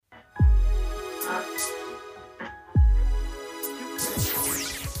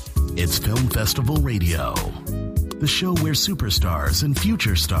It's Film Festival Radio, the show where superstars and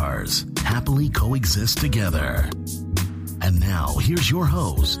future stars happily coexist together. And now, here's your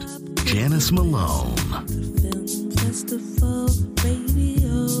host, Janice Malone. Film Festival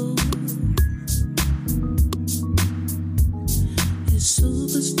Radio is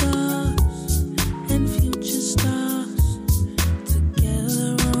superstars and future stars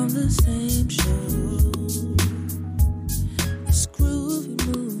together on the same show. It's groovy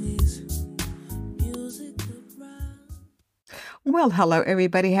movies, music that rhymes. Well, hello,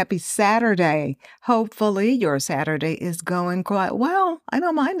 everybody. Happy Saturday. Hopefully your Saturday is going quite well. I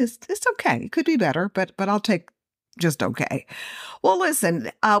know mine is, it's okay. It could be better, but I'll take just okay. Well,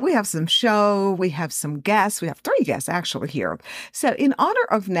 listen, we have some show, we have some guests, we have 3 guests actually here. So in honor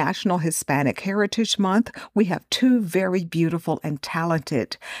of National Hispanic Heritage Month, we have 2 very beautiful and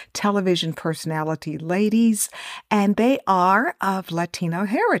talented television personality ladies, and they are of Latino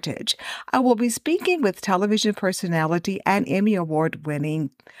heritage. I will be speaking with television personality and Emmy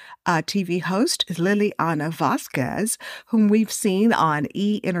Award-winning TV host Liliana Vasquez, whom we've seen on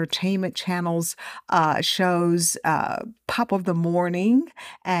E! Entertainment Channel's shows Pop of the Morning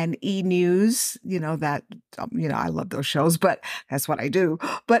and E! News. I love those shows, but that's what I do.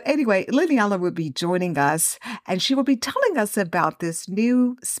 But anyway, Liliana will be joining us, and she will be telling us about this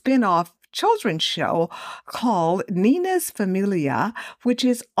new spin-off children's show called Nina's Familia, which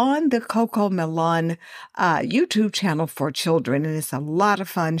is on the Coco Malone YouTube channel for children. And it's a lot of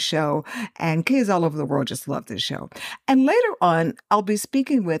fun show, and kids all over the world just love this show. And later on, I'll be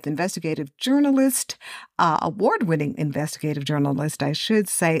speaking with investigative journalist, award-winning investigative journalist, I should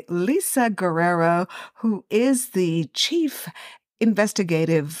say, Lisa Guerrero, who is the chief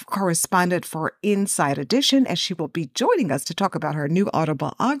investigative correspondent for Inside Edition, and she will be joining us to talk about her new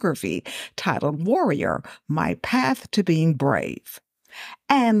autobiography titled Warrior, My Path to Being Brave.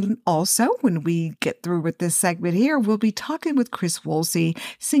 And also, when we get through with this segment here, we'll be talking with Chris Woolsey,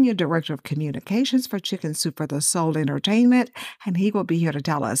 Senior Director of Communications for Chicken Soup for the Soul Entertainment, and he will be here to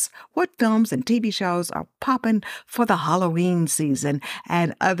tell us what films and TV shows are popping for the Halloween season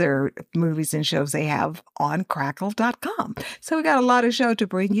and other movies and shows they have on Crackle.com. So we got a lot of show to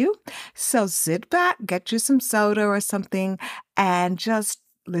bring you. So sit back, get you some soda or something, and just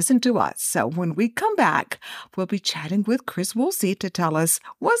listen to us. So when we come back, we'll be chatting with Chris Woolsey to tell us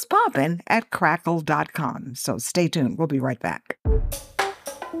what's popping at Crackle.com. So stay tuned. We'll be right back.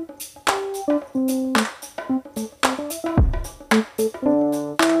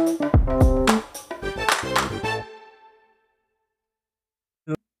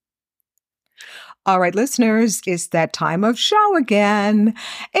 All right, listeners, it's that time of show again.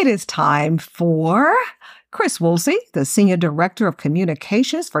 It is time for Chris Woolsey, the Senior Director of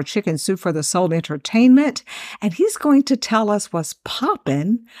Communications for Chicken Soup for the Soul Entertainment, and he's going to tell us what's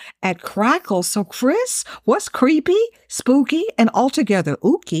popping at Crackle. So, Chris, what's creepy, spooky, and altogether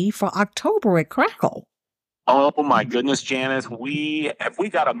ooky for October at Crackle? Oh my goodness, Janice, we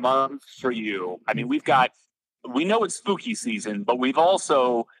got a month for you. I mean, we know it's spooky season, but we've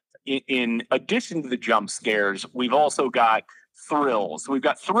also, in addition to the jump scares, we've also got thrills. We've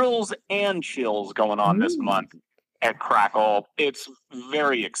got thrills and chills going on this month at Crackle. It's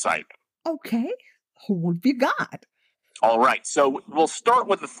very exciting. Okay. What have you got? All right. So we'll start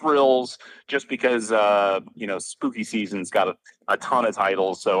with the thrills just because, spooky season's got a ton of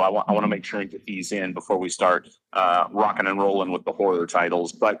titles. So I want to make sure and get these in before we start rocking and rolling with the horror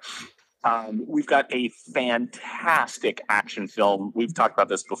titles. But we've got a fantastic action film. We've talked about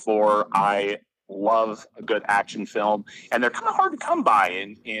this before. I love a good action film, and they're kind of hard to come by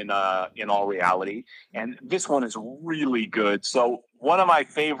in all reality. And this one is really good. So one of my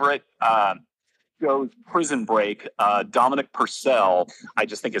favorite shows, Prison Break, Dominic Purcell, I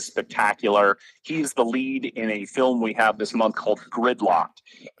just think is spectacular. He's the lead in a film we have this month called Gridlocked,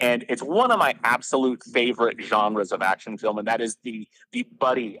 and it's one of my absolute favorite genres of action film, and that is the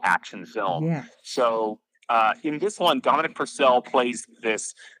buddy action film. Yeah. So in this one, Dominic Purcell plays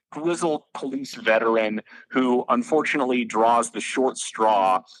this grizzled police veteran who unfortunately draws the short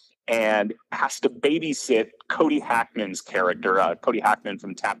straw and has to babysit Cody Hackman's character. Cody Hackman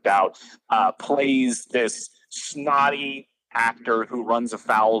from Tapped Out plays this snotty actor who runs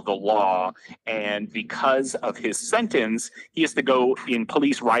afoul of the law, and because of his sentence, he has to go in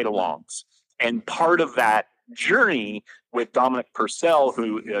police ride-alongs. And part of that journey with Dominic Purcell,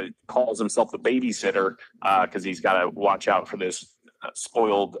 who calls himself the babysitter because he's got to watch out for this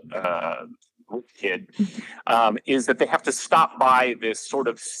spoiled kid, is that they have to stop by this sort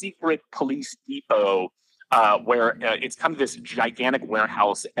of secret police depot where it's kind of this gigantic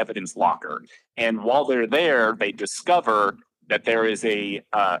warehouse evidence locker. And while they're there, they discover that there is a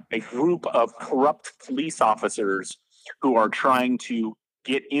group of corrupt police officers who are trying to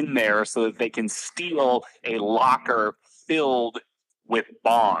get in there so that they can steal a locker filled with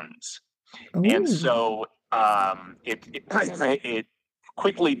bonds. And Ooh. so it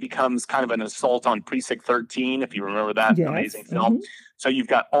quickly becomes kind of an assault on Precinct 13, if you remember that Yes. amazing film. Mhm. So you've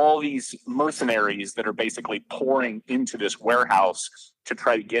got all these mercenaries that are basically pouring into this warehouse to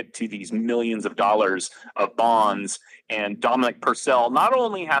try to get to these millions of dollars of bonds. And Dominic Purcell not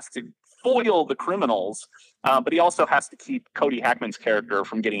only has to foil the criminals, but he also has to keep Cody Hackman's character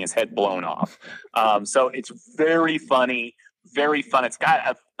from getting his head blown off. So it's very funny, very fun. It's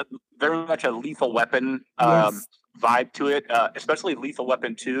got a very much a Lethal Weapon Yes. vibe to it, especially Lethal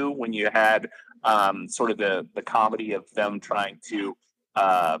Weapon 2, when you had sort of the comedy of them trying to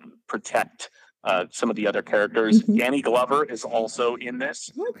protect some of the other characters. Mhm. Danny Glover is also in this.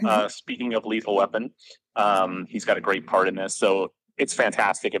 Okay. Speaking of Lethal Weapon, he's got a great part in this. So it's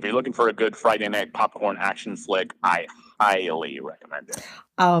fantastic. If you're looking for a good Friday night popcorn action flick, I highly recommend it.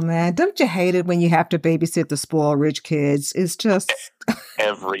 Oh man, don't you hate it when you have to babysit the spoiled rich kids? It's just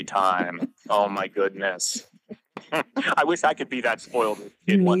Every time. Oh my goodness. I wish I could be that spoiled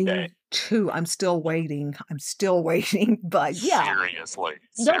kid one day. me too. I'm still waiting. But yeah, Seriously.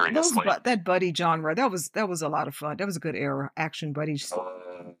 that buddy genre, that was a lot of fun. That was a good era, action buddies.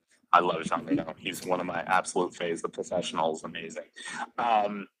 I love Jean Reno. He's one of my absolute faves. The Professional is amazing.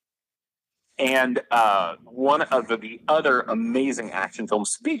 And one of the other amazing action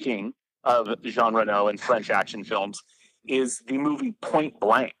films, speaking of Jean Reno and French action films, is the movie Point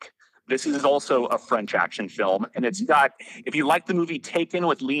Blank. This is also a French action film, and it's got, if you like the movie Taken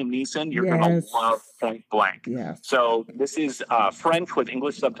with Liam Neeson, you're going to Yes. love Point Blank. Yeah. So this is French with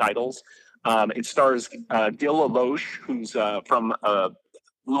English subtitles. It stars Gil Lelouch, who's from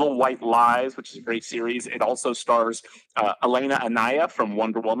Little White Lies, which is a great series. It also stars Elena Anaya from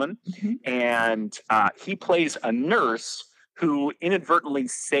Wonder Woman. Mhm. And he plays a nurse who inadvertently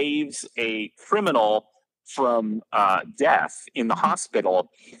saves a criminal from death in the hospital.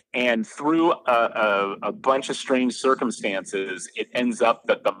 And through a bunch of strange circumstances, it ends up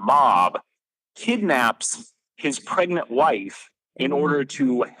that the mob kidnaps his pregnant wife in order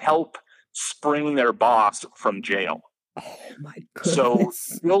to help spring their boss from jail. Oh my So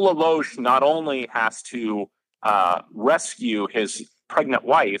goodness. Gil Lelouch not only has to rescue his pregnant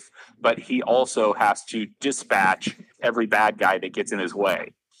wife, but he also has to dispatch every bad guy that gets in his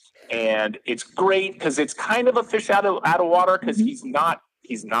way. And it's great because it's kind of a fish out of water, because Mhm.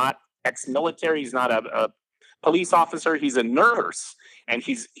 he's not ex-military, he's not a police officer, he's a nurse, and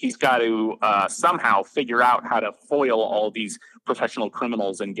he's got to somehow figure out how to foil all these professional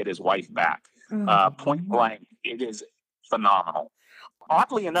criminals and get his wife back. Point Blank, it is phenomenal.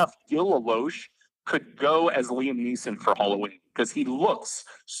 Oddly enough, Gil Lelouch could go as Liam Neeson for Halloween because he looks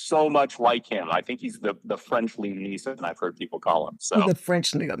so much like him. I think he's the French Liam Neeson, I've heard people call him. So The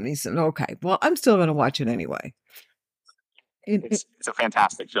French Liam Neeson. Okay. Well, I'm still going to watch it anyway. it's a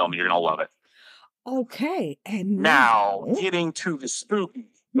fantastic film. You're going to love it. Okay. And Now, getting to the spooky,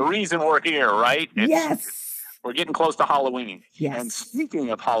 the reason we're here, right? Yes. We're getting close to Halloween. Yes. And speaking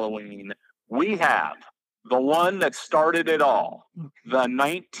of Halloween, we have the one that started it all, the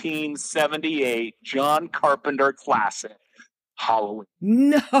 1978 John Carpenter classic, Halloween.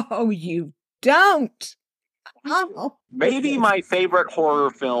 No, you don't. Oh, Maybe my favorite horror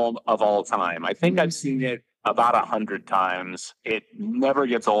film of all time. I think I've seen it about 100 times. It never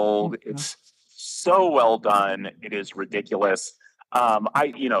gets old. It's so well done. It is ridiculous.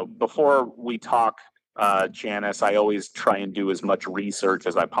 Before we talk, Janice, I always try and do as much research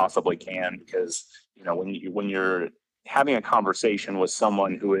as I possibly can, because when you're having a conversation with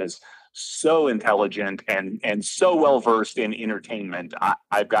someone who is so intelligent and so well versed in entertainment,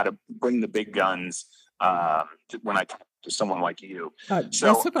 I've got to bring the big guns when I talk to someone like you. that's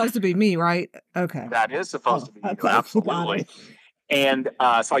supposed to be me, right? Okay. That is supposed to be you, okay. Got absolutely. it. And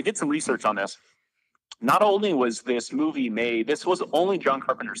so I did some research on this. Not only was this movie made, this was only John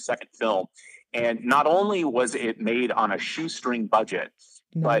Carpenter's second film, and not only was it made on a shoestring budget,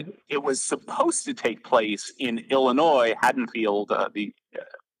 No. but it was supposed to take place in Illinois, Haddonfield, the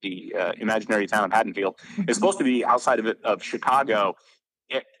imaginary town of Haddonfield. It's supposed to be outside of Chicago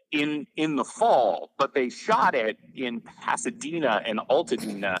in the fall, but they shot it in Pasadena and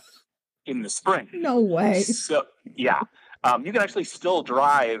Altadena in the spring. No way. So yeah, you can actually still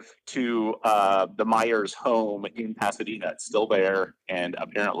drive to the Myers home in Pasadena. It's still there, and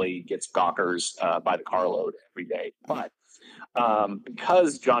apparently gets gawkers by the carload every day. But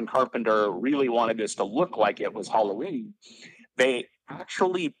because John Carpenter really wanted this to look like it was Halloween, they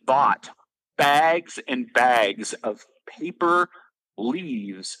actually bought bags and bags of paper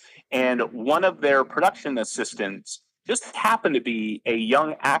leaves, and one of their production assistants just happened to be a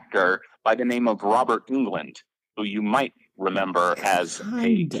young actor by the name of Robert England, who you might remember as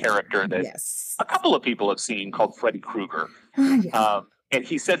a character that Yes. a couple of people have seen called Freddy Krueger. Yes. And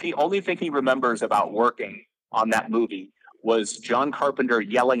he said the only thing he remembers about working on that movie was John Carpenter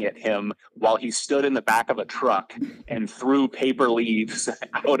yelling at him while he stood in the back of a truck and threw paper leaves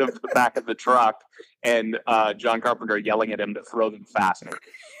out of the back of the truck, and John Carpenter yelling at him to throw them faster.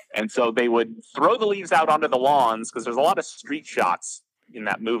 And so they would throw the leaves out onto the lawns, because there's a lot of street shots in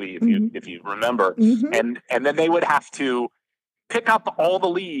that movie, if you remember. And then they would have to pick up all the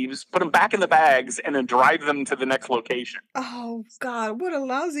leaves, put them back in the bags, and then drive them to the next location. Oh God, what a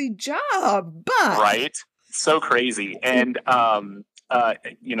lousy job! But Right? So crazy. And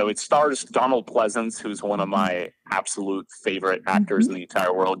it stars Donald Pleasance, who's one of my absolute favorite actors in the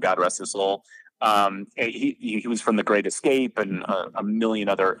entire world. God rest his soul. He was from The Great Escape and a million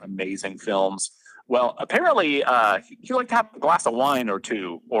other amazing films. Well, apparently he liked to have a glass of wine or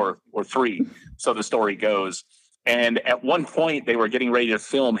two or three, so the story goes. And at one point, they were getting ready to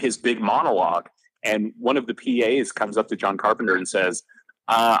film his big monologue, and one of the PAs comes up to John Carpenter and says,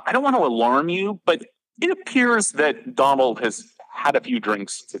 I don't want to alarm you, but it appears that Donald has had a few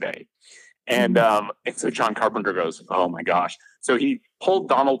drinks today. And so John Carpenter goes, oh my gosh. So he pulled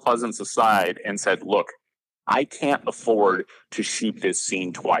Donald Pleasance aside and said, look, I can't afford to shoot this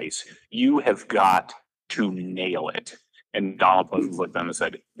scene twice. You have got to nail it. And Donald Pleasance looked at him and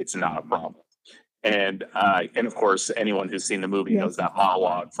said, it's not a problem. And of course, anyone who's seen the movie knows that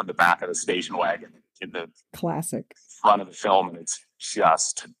monologue from the back of the station wagon in the classic front of the film, and it's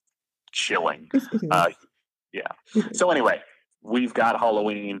just chilling. So anyway, we've got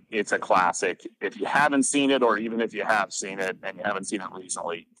Halloween. It's a classic. If you haven't seen it, or even if you have seen it and you haven't seen it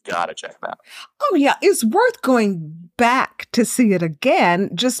recently, gotta check that out. Oh yeah, it's worth going back to see it again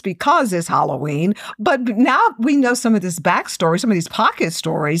just because it's Halloween. But now we know some of this backstory, some of these pocket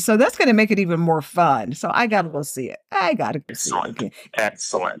stories, so that's going to make it even more fun. So I gotta go see it. I gotta go see it again.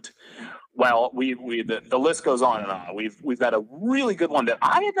 Excellent. Well, the list goes on and on. We've got a really good one that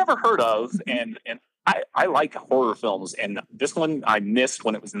I had never heard of, and I like horror films, and this one I missed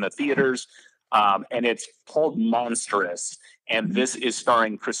when it was in the theaters, and it's called Monstrous, and this is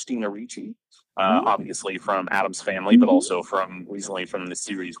starring Christina Ricci, obviously from Addams Family, but also recently from the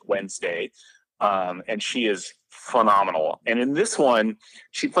series Wednesday, and she is phenomenal. And in this one,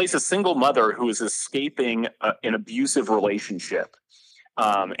 she plays a single mother who is escaping an abusive relationship.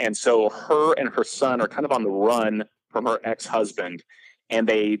 And so her and her son are kind of on the run from her ex-husband, and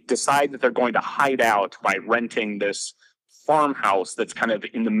they decide that they're going to hide out by renting this farmhouse that's kind of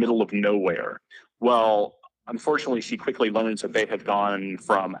in the middle of nowhere. Well, unfortunately, she quickly learns that they have gone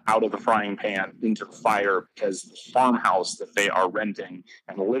from out of the frying pan into the fire, because the farmhouse that they are renting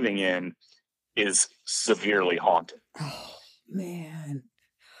and living in is severely haunted. Oh, man.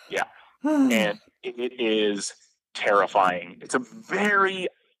 Yeah. And it is terrifying. It's a very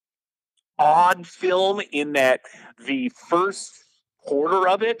odd film in that the first quarter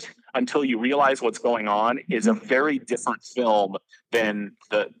of it, until you realize what's going on, is a very different film than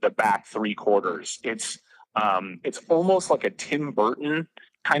the back three quarters. It's almost like a Tim Burton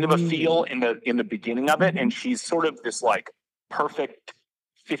kind of a feel in the beginning of it, and she's sort of this like perfect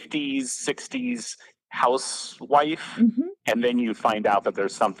 50s, 60s housewife, and then you find out that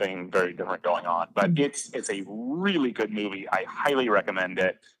there's something very different going on. But it's a really good movie. I highly recommend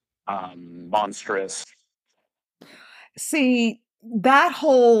it. Monstrous. See, that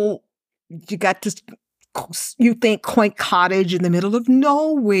whole, you think quaint cottage in the middle of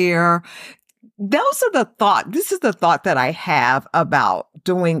nowhere. This is the thought that I have about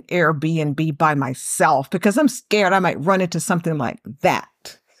doing Airbnb by myself, because I'm scared I might run into something like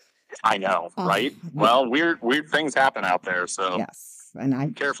that. I know, right? Well, weird things happen out there, so yes, and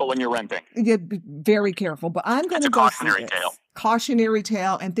I'm careful when you're renting. Yeah, be very careful. But I'm going to go cautionary tale. Cautionary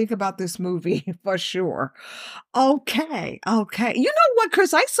tale, and think about this movie for sure. Okay. You know what,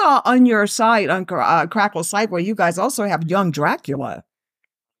 Chris? I saw on your site, on Crackle site, where you guys also have Young Dracula.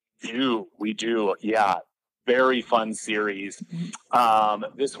 We do, yeah. Very fun series.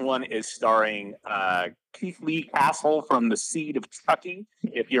 This one is starring Keith Lee Castle from The Seed of Chucky,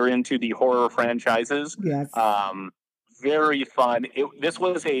 if you're into the horror franchises. Yes. Very fun. This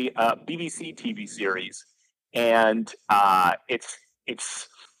was a BBC TV series, and it's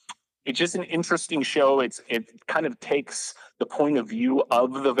just an interesting show. It kind of takes the point of view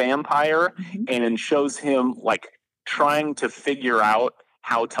of the vampire, and it shows him like trying to figure out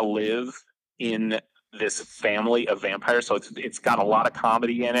how to live in this family of vampires. So it's got a lot of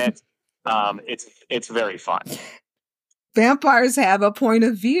comedy in it. It's very fun. Vampires have a point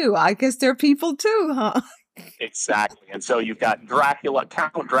of view. I guess they're people too, huh? Exactly. And so you've got Dracula,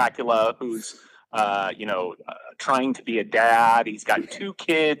 Count Dracula, who's trying to be a dad. He's got two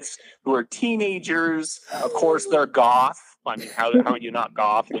kids who are teenagers. Of course, they're goth. I mean, how are you not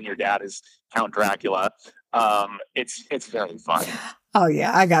goth when your dad is Count Dracula? It's very fun. Oh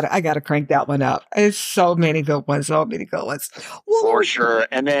yeah, I gotta crank that one up. It's so many good ones, so many good ones. For sure.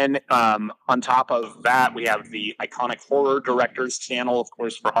 And then on top of that, we have the iconic horror directors channel, of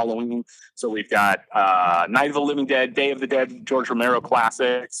course, for Halloween. So we've got Night of the Living Dead, Day of the Dead, George Romero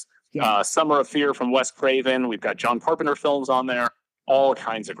classics, Summer of Fear from Wes Craven. We've got John Carpenter films on there, all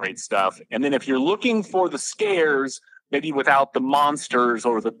kinds of great stuff. And then if you're looking for the scares, maybe without the monsters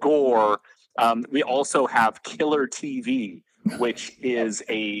or the gore, we also have Killer TV, which is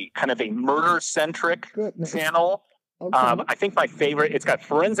a kind of a murder-centric channel. Okay. I think my favorite, it's got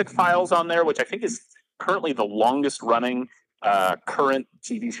Forensic Files on there, which I think is currently the longest running current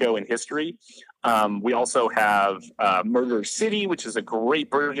TV show in history. We also have Murder City, which is a great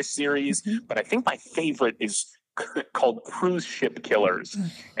British series, but I think my favorite is called Cruise Ship Killers.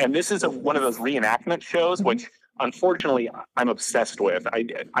 And this is one of those reenactment shows, which unfortunately I'm obsessed with.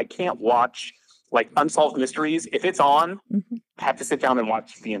 I can't watch like Unsolved Mysteries. If it's on, I have to sit down and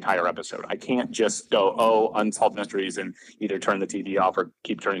watch the entire episode. I can't just go, oh, Unsolved Mysteries, and either turn the TV off or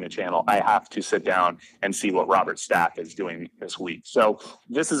keep turning the channel. I have to sit down and see what Robert Stack is doing this week. So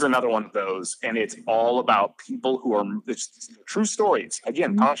this is another one of those, and it's all about people who are, it's true stories.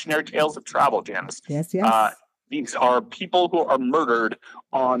 Again, cautionary tales of travel, Janice. Yes, yes. These are people who are murdered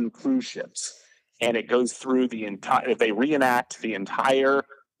on cruise ships, and it goes through the entire, they reenact the entire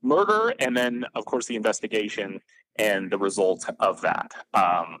murder, and then of course the investigation and the result of that.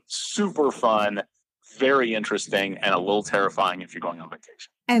 Super fun, very interesting, and a little terrifying if you're going on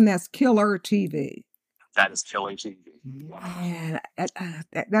vacation. And that's Killer TV. That is Killer TV. Man,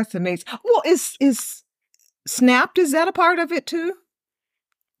 that's amazing. Well, is Snapped, is that a part of it too?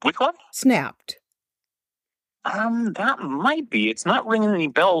 Which one? Snapped. That might be. It's not ringing any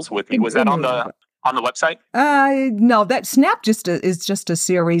bells with me. Was that on the website? No, that Snapped is just a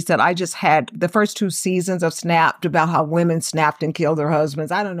series that I just had the first 2 seasons of Snapped about how women snapped and killed their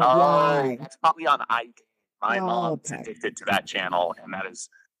husbands. I don't know why. It's probably on iGame. My mom's addicted to that channel, and that is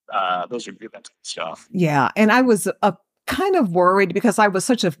those are good stuff. Yeah, and I was kind of worried because I was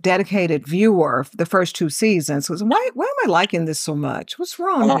such a dedicated viewer for the first 2 seasons. Was why am I liking this so much? What's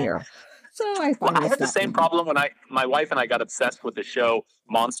wrong here? So I had the same problem when my wife and I got obsessed with the show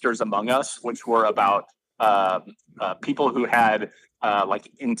Monsters Among Us, which were about people who had like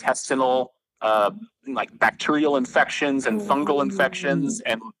intestinal, like bacterial infections and fungal infections.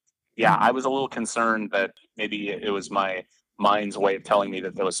 And yeah, I was a little concerned that maybe it was my mind's way of telling me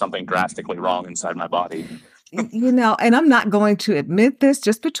that there was something drastically wrong inside my body. You know, and I'm not going to admit this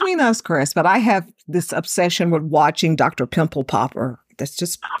just between us, Chris, but I have this obsession with watching Dr. Pimple Popper. That's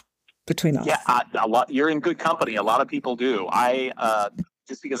just between us. Yeah, a lot. You're in good company. A lot of people do. I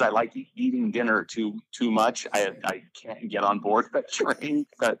just because I like eating dinner too much, I can't get on board that train.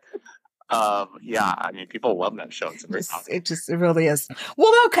 But yeah, I mean, people love that show. It's very it really is.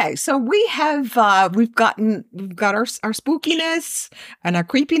 Well, okay, so we have we've got our spookiness and our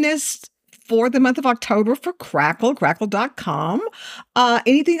creepiness for the month of October for crackle.com.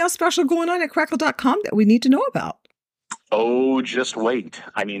 Anything else special going on at crackle.com that we need to know about? Oh, just wait.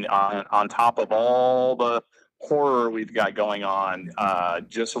 I mean, on top of all the horror we've got going on,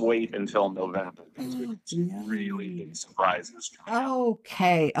 just wait until November. Really big surprises.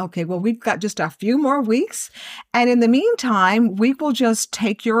 Okay. Well, we've got just a few more weeks. And in the meantime, we will just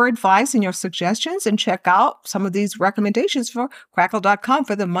take your advice and your suggestions and check out some of these recommendations for crackle.com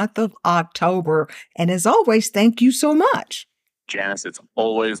for the month of October. And as always, thank you so much. Janice, it's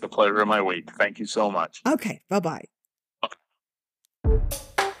always the pleasure of my week. Thank you so much. Okay. Bye-bye.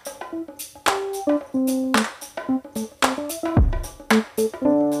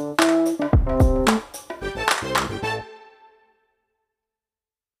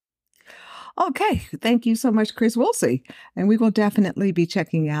 Okay, thank you so much, Chris Wilsey. And we will definitely be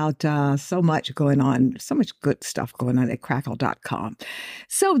checking out so much going on, so much good stuff going on at crackle.com.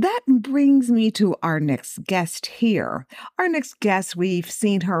 So that brings me to our next guest here. Our next guest, we've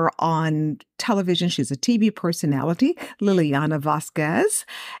seen her on television. She's a TV personality, Liliana Vasquez.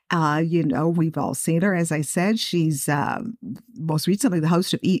 We've all seen her. As I said, she's most recently the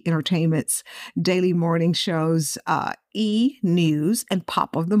host of E! Entertainment's daily morning shows, E! News and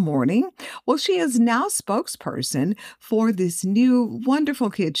Pop of the Morning. Well, she is now spokesperson for this new wonderful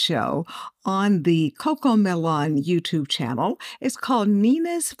kids show on the Coco Melon YouTube channel. It's called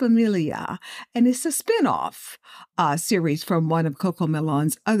Nina's Familia, and it's a spinoff series from one of Coco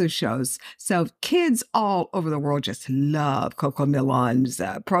Melon's other shows. So kids all over the world just love Coco Melon's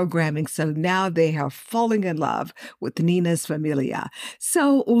programming. So now they are falling in love with Nina's Familia.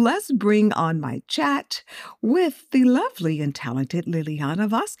 So let's bring on my chat with the lovely and talented Liliana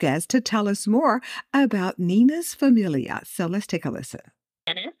Vasquez to tell us more about Nina's Familia. So let's take a listen.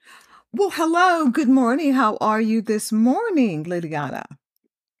 Janice. Well, hello. Good morning. How are you this morning, Liliana?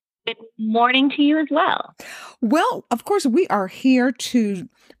 Good morning to you as well. Well, of course, we are here to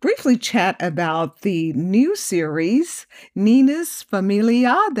briefly chat about the new series, Nina's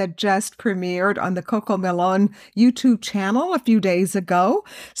Familia, that just premiered on the Coco Melon YouTube channel a few days ago.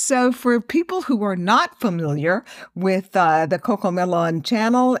 So for people who are not familiar with the Coco Melon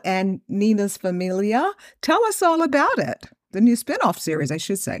channel and Nina's Familia, tell us all about it. The new spinoff series, I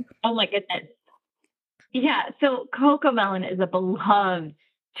should say. Oh my goodness. Yeah, so Coco Melon is a beloved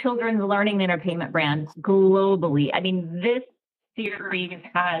children's learning and entertainment brand globally. I mean, this series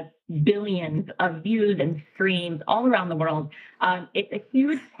has billions of views and streams all around the world. It's a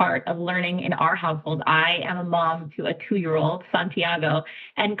huge part of learning in our household. I am a mom to a 2-year-old, Santiago,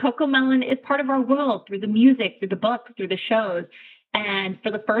 and Coco Melon is part of our world through the music, through the books, through the shows. And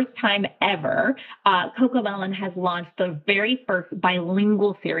for the first time ever, Coco Melon has launched the very first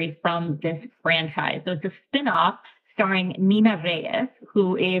bilingual series from this franchise. So it's a spinoff starring Nina Reyes,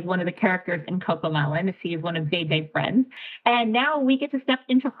 who is one of the characters in Coco Melon. She is one of JJ's friends. And now we get to step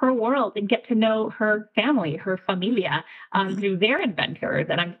into her world and get to know her family, her familia, through their adventures.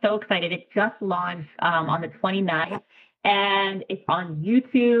 And I'm so excited. It just launched on the 29th. And it's on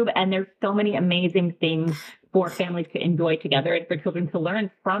YouTube, and there's so many amazing things for families to enjoy together and for children to learn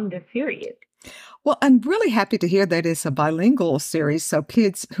from this series. Well, I'm really happy to hear that it's a bilingual series, so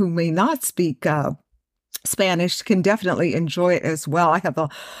kids who may not speak Spanish can definitely enjoy it as well. I have a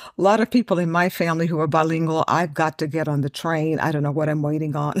lot of people in my family who are bilingual. I've got to get on the train. I don't know what I'm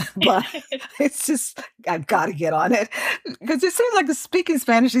waiting on, but it's just, I've got to get on it because it seems like speaking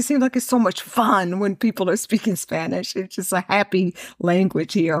Spanish, it seems like it's so much fun when people are speaking Spanish. It's just a happy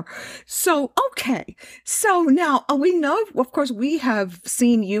language here. So, okay. So now we know, of course, we have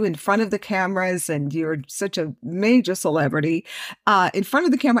seen you in front of the cameras and you're such a major celebrity in front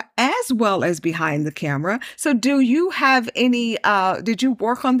of the camera as well as behind the camera. So do you have any, did you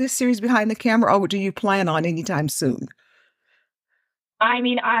work on this series behind the camera or do you plan on anytime soon? I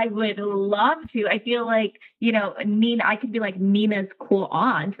mean, I would love to. I feel like, Nina, I could be like Nina's cool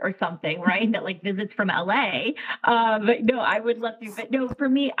aunt or something, right? That like visits from LA. But no, I would love to. But no, for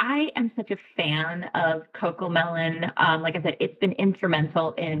me, I am such a fan of Coco Melon. Like I said, it's been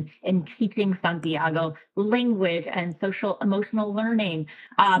instrumental in teaching Santiago language and social emotional learning.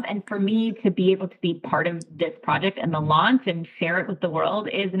 And for me to be able to be part of this project and the launch and share it with the world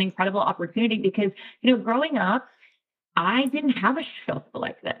is an incredible opportunity because, growing up, I didn't have a show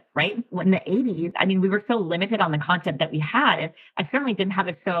like this, right? When in the 80s, I mean, we were so limited on the content that we had. And I certainly didn't have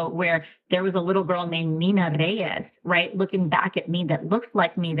a show where there was a little girl named Nina Reyes, right? Looking back at me that looked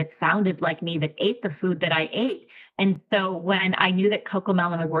like me, that sounded like me, that ate the food that I ate. And so when I knew that Coco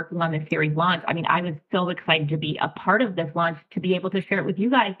Melon was working on this series launch, I mean, I was so excited to be a part of this launch, to be able to share it with you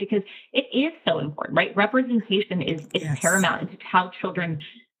guys, because it is so important, right? Representation is Yes. paramount. It's how children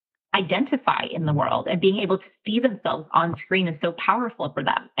identify in the world, and being able to see themselves on screen is so powerful for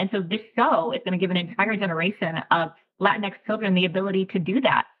them. And so this show is going to give an entire generation of Latinx children the ability to do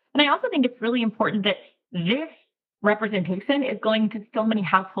that. And I also think it's really important that this representation is going to so many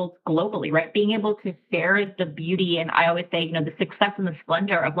households globally, right? Being able to share the beauty, and I always say, the success and the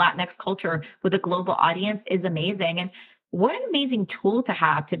splendor of Latinx culture with a global audience is amazing. And what an amazing tool to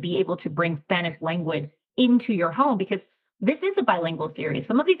have to be able to bring Spanish language into your home, because this is a bilingual series.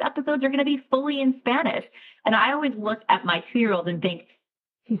 Some of these episodes are going to be fully in Spanish. And I always look at my 2-year-old and think,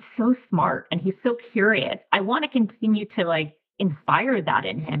 he's so smart and he's so curious. I want to continue to inspire that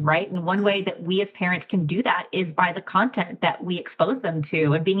in him, right? And one way that we as parents can do that is by the content that we expose them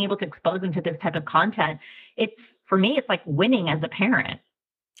to, and being able to expose them to this type of content. For me, it's like winning as a parent.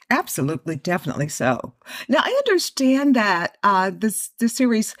 Absolutely, definitely so. Now, I understand that this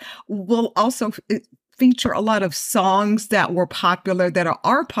series will also feature a lot of songs that were popular, that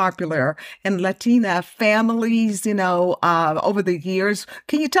are popular in Latina families, over the years.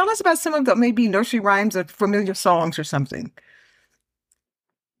 Can you tell us about some of the maybe nursery rhymes or familiar songs or something?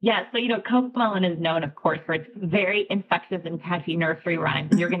 Yeah, so, Coco Melon is known, of course, for its very infectious and catchy nursery rhymes.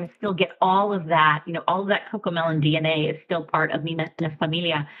 And you're going to still get all of that. All of that Coco Melon DNA is still part of Nina's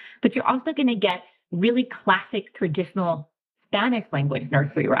Familia. But you're also going to get really classic, traditional Spanish language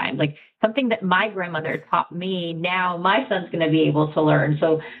nursery rhymes, like something that my grandmother taught me. Now my son's going to be able to learn.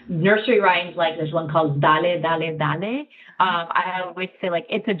 So nursery rhymes, like there's one called Dale, Dale, Dale. I always say, like,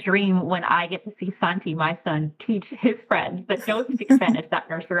 it's a dream when I get to see Santi, my son, teach his friends that don't speak Spanish that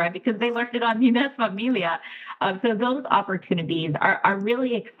nursery rhyme because they learned it on Nina's Familia. So those opportunities are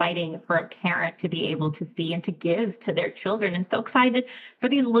really exciting for a parent to be able to see and to give to their children. And so excited for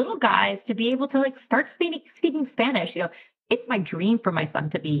these little guys to be able to like start speaking Spanish. It's my dream for my son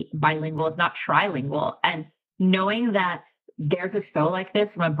to be bilingual, if not trilingual. And knowing that there's a show like this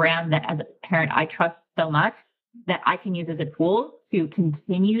from a brand that as a parent I trust so much that I can use as a tool to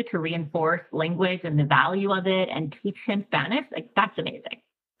continue to reinforce language and the value of it and teach him Spanish, like that's amazing.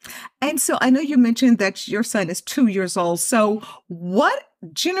 And so I know you mentioned that your son is 2 years old. So what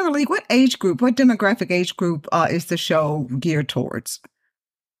age group, what demographic age group is the show geared towards?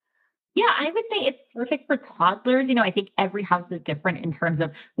 Yeah, I would say it's perfect for toddlers. I think every house is different in terms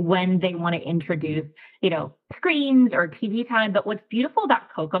of when they want to introduce, screens or TV time. But what's beautiful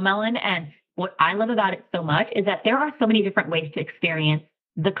about Cocomelon and what I love about it so much is that there are so many different ways to experience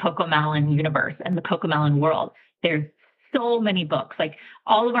the Cocomelon universe and the Cocomelon world. There's so many books. Like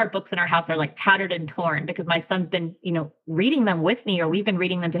all of our books in our house are like tattered and torn because my son's been, reading them with me, or we've been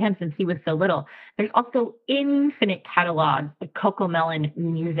reading them to him since he was so little. There's also infinite catalogs of Cocomelon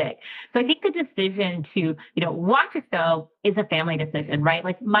music. So I think the decision to, watch a show is a family decision, right?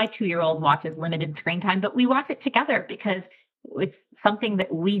 Like my 2-year-old watches limited screen time, but we watch it together because it's something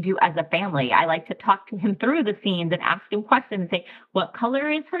that we do as a family. I like to talk to him through the scenes and ask him questions, say, what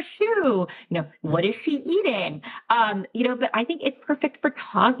color is her shoe? What is she eating? But I think it's perfect for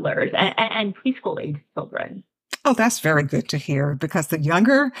toddlers and preschool age children. Oh, that's very good to hear, because the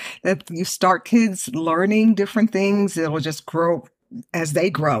younger that you start kids learning different things, it will just grow as they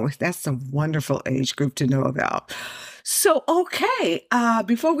grow. That's a wonderful age group to know about. So, okay,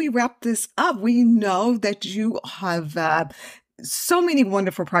 before we wrap this up, we know that you have so many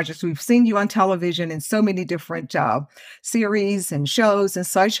wonderful projects. We've seen you on television in so many different series and shows and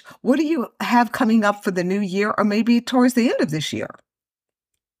such. What do you have coming up for the new year, or maybe towards the end of this year?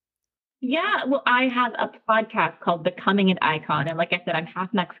 Yeah, well, I have a podcast called Becoming an Icon. And like I said, I'm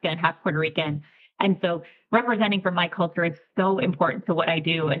half Mexican, half Puerto Rican. And so representing for my culture is so important to what I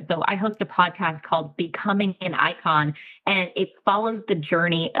do. And so I host a podcast called Becoming an Icon, and it follows the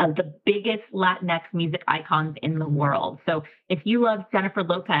journey of the biggest Latinx music icons in the world. So if you love Jennifer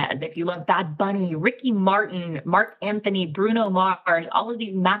Lopez, if you love Bad Bunny, Ricky Martin, Mark Anthony, Bruno Mars, all of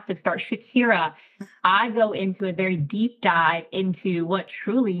these massive stars, Shakira, I go into a very deep dive into what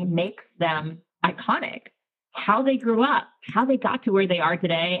truly makes them iconic, how they grew up, how they got to where they are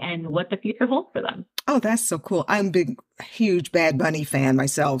today, and what the future holds for them. Oh, that's so cool. I'm a huge Bad Bunny fan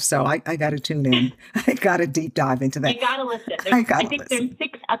myself, so I got to tune in. I got to deep dive into that. You got to listen. I think there's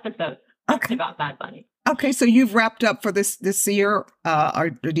 6 episodes about Bad Bunny. Okay, so you've wrapped up for this year, or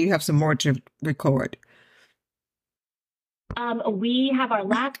do you have some more to record? We have our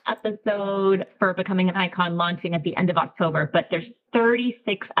last episode for Becoming an Icon launching at the end of October, but there's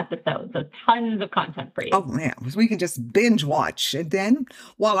 36 episodes, so tons of content for you. Oh, man, we can just binge watch. And then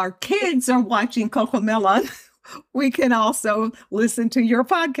while our kids are watching Cocomelon, we can also listen to your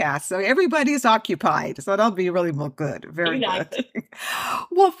podcast. So everybody's occupied. So that'll be really good. Very good.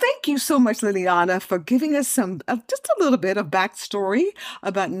 Well, thank you so much, Liliana, for giving us just a little bit of backstory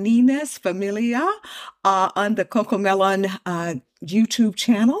about Nina's Familia on the Cocomelon YouTube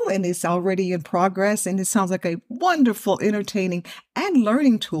channel. And it's already in progress. And it sounds like a wonderful, entertaining, and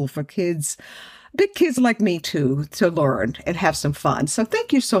learning tool for kids. Big kids like me too, to learn and have some fun. So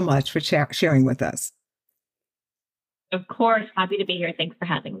thank you so much for sharing with us. Of course. Happy to be here. Thanks for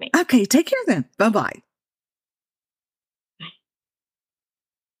having me. Okay. Take care then. Bye-bye.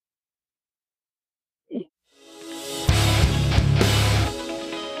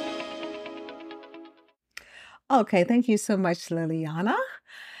 Okay. Thank you so much, Liliana.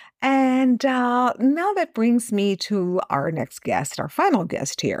 And now that brings me to our next guest, our final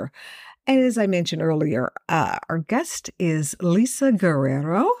guest here. And as I mentioned earlier, our guest is Lisa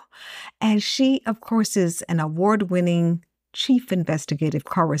Guerrero, and she, of course, is an award-winning chief investigative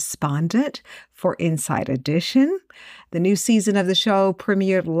correspondent for Inside Edition. The new season of the show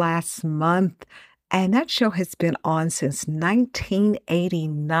premiered last month, and that show has been on since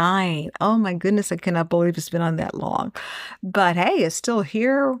 1989. Oh my goodness, I cannot believe it's been on that long. But hey, it's still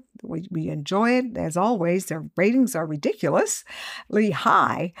here. we enjoy it as always. Their ratings are ridiculously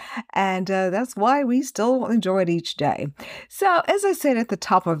high, and that's why we still enjoy it each day. So, as I said at the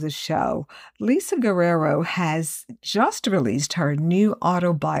top of the show, Lisa Guerrero has just released her new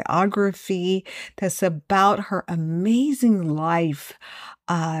autobiography that's about her amazing life,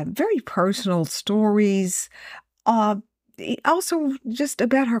 very personal stories. Uh, Also, just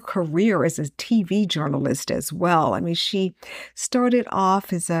about her career as a TV journalist as well. I mean, she started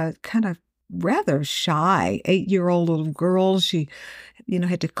off as a kind of rather shy 8-year-old little girl. She,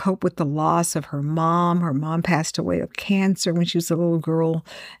 had to cope with the loss of her mom. Her mom passed away of cancer when she was a little girl.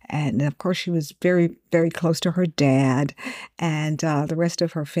 And of course, she was very, very close to her dad and the rest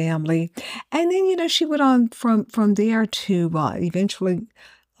of her family. And then, she went on from there to eventually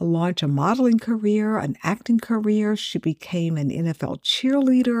launch a modeling career, an acting career. She became an NFL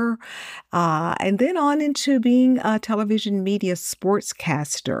cheerleader, and then on into being a television media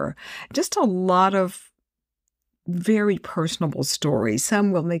sportscaster. Just a lot of very personable stories.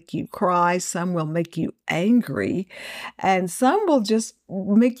 Some will make you cry, some will make you angry, and some will just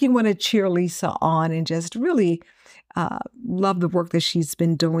make you want to cheer Lisa on and just really love the work that she's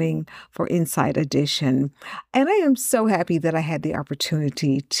been doing for Inside Edition. And I am so happy that I had the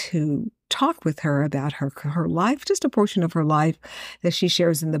opportunity to talk with her about her life, just a portion of her life that she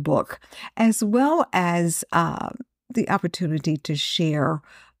shares in the book, as well as the opportunity to share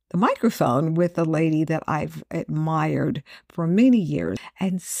the microphone with a lady that I've admired for many years.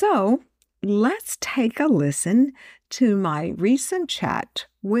 And so let's take a listen to my recent chat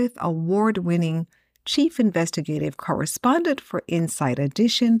with award-winning Chief Investigative Correspondent for Inside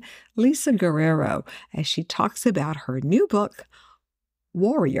Edition, Lisa Guerrero, as she talks about her new book,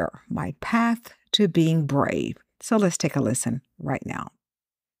 Warrior, My Path to Being Brave. So let's take a listen right now.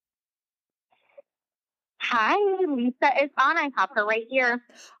 Hi, Lisa is on. I have her right here.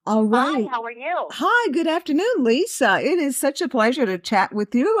 All right. Hi, how are you? Hi, good afternoon, Lisa. It is such a pleasure to chat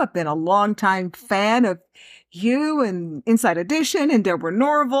with you. I've been a longtime fan of you and Inside Edition and Deborah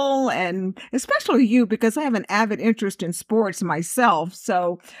Norville, and especially you because I have an avid interest in sports myself.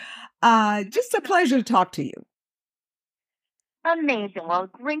 So just a pleasure to talk to you. Amazing. Well,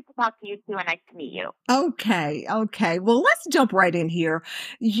 great to talk to you too, and nice to meet you. Okay. Well, let's jump right in here.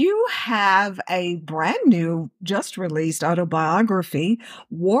 You have a brand new, just released autobiography,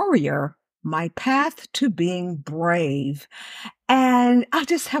 Warrior, My Path to Being Brave. And I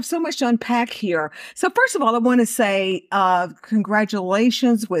just have so much to unpack here. So first of all, I want to say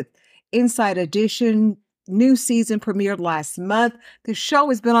congratulations with Inside Edition. New season premiered last month. The show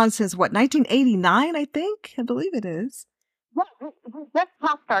has been on since, 1989, I think? I believe it is. Well, we just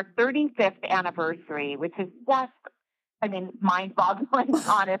passed our 35th anniversary, which is just, mind-boggling,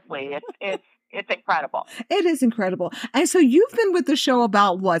 honestly. It's incredible. It is incredible. And so you've been with the show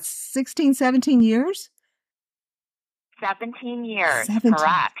about, 16, 17 years? 17 years, 17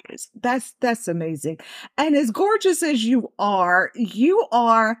 correct. years. That's amazing. And as gorgeous as you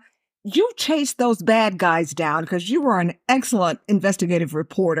chased those bad guys down because you were an excellent investigative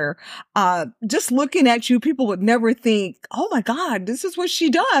reporter. Just looking at you, people would never think, oh my God, this is what she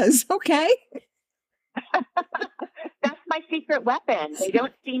does. Okay. That's my secret weapon. They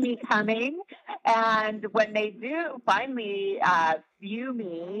don't see me coming. And when they do finally view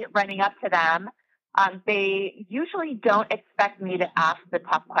me running up to them, they usually don't expect me to ask the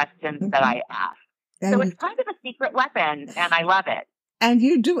tough questions that I ask. So it's kind of a secret weapon, and I love it. And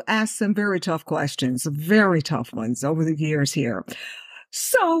you do ask some very tough questions, very tough ones over the years here.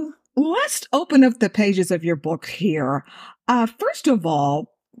 So let's open up the pages of your book here. First of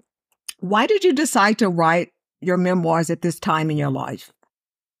all, why did you decide to write your memoirs at this time in your life?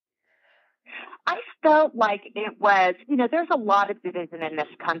 I felt like it was, there's a lot of division in this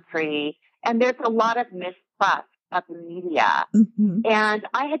country, and there's a lot of mistrust of the media. Mm-hmm. And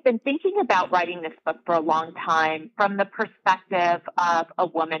I had been thinking about writing this book for a long time from the perspective of a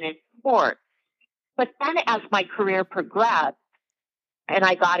woman in sports. But then as my career progressed and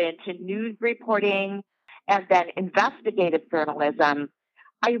I got into news reporting and then investigative journalism,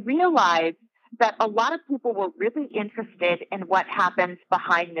 I realized that a lot of people were really interested in what happens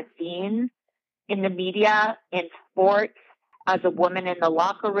behind the scenes in the media, in sports, as a woman in the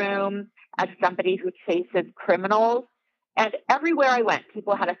locker room, as somebody who chases criminals. And everywhere I went,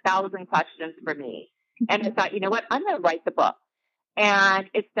 people had 1,000 questions for me. And I thought, you know what, I'm going to write the book. And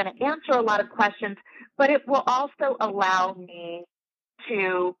it's going to answer a lot of questions, but it will also allow me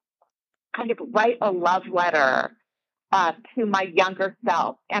to kind of write a love letter to my younger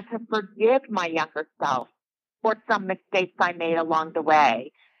self and to forgive my younger self for some mistakes I made along the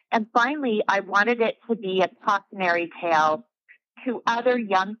way. And finally, I wanted it to be a cautionary tale to other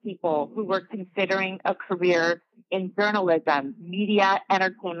young people who were considering a career in journalism, media,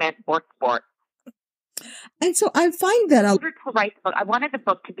 entertainment, or sports. And so I find that In order to write the book, I wanted the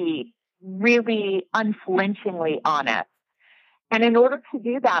book to be really unflinchingly honest. And in order to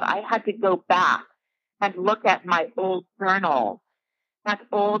do that, I had to go back and look at my old journals, at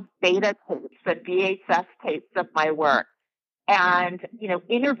old beta tapes and VHS tapes of my work, and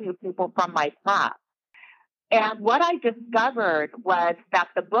interview people from my past. And what I discovered was that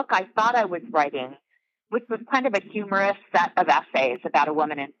the book I thought I was writing, which was kind of a humorous set of essays about a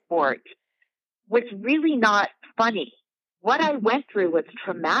woman in sport, was really not funny. What I went through was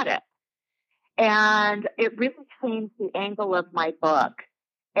traumatic. And it really changed the angle of my book.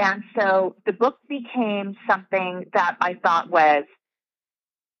 And so the book became something that I thought was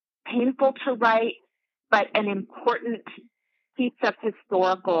painful to write, but an important piece of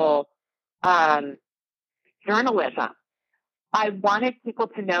historical journalism. I wanted people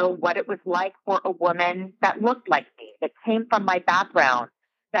to know what it was like for a woman that looked like me, that came from my background,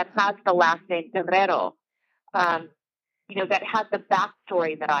 that has the last name Guerrero, that had the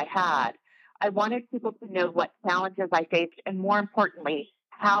backstory that I had. I wanted people to know what challenges I faced and, more importantly,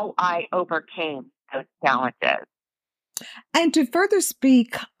 how I overcame those challenges. And to further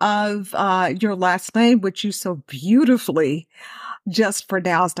speak of your last name, which you so beautifully just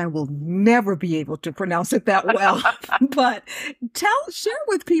pronounced, I will never be able to pronounce it that well. But share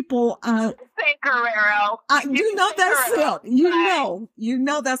with people. Say Guerrero. You know that's Guerrero. it. You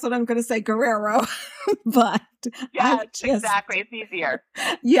know that's what I'm going to say, Guerrero. But yes, exactly. It's easier.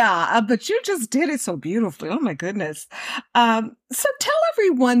 Yeah, but you just did it so beautifully. Oh my goodness. So tell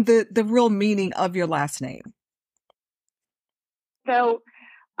everyone the real meaning of your last name. So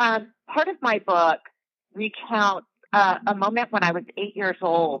part of my book recounts a moment when I was 8 years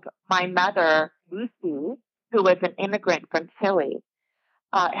old. My mother, Lucy, who was an immigrant from Chile,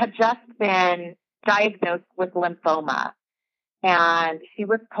 had just been diagnosed with lymphoma. And she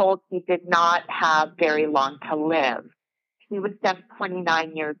was told she did not have very long to live. She was just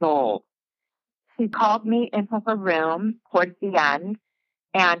 29 years old. She called me into her room towards the end,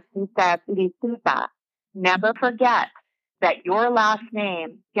 and she said, Lisita, never forget that your last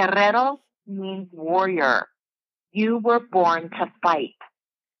name, Guerrero, means warrior. You were born to fight.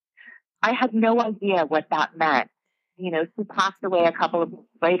 I had no idea what that meant. She passed away a couple of weeks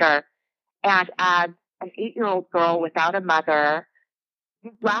later. And as an 8-year-old girl without a mother,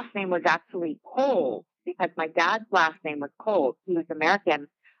 his last name was actually Cole because my dad's last name was Cole. He was American.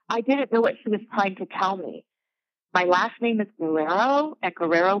 I didn't know what she was trying to tell me. My last name is Guerrero, and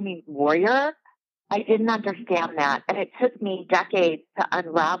Guerrero means warrior. I didn't understand that. And it took me decades to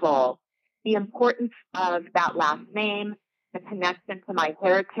unravel the importance of that last name, the connection to my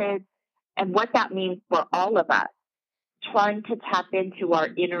heritage, and what that means for all of us, trying to tap into our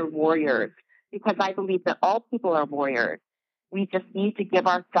inner warriors, because I believe that all people are warriors. We just need to give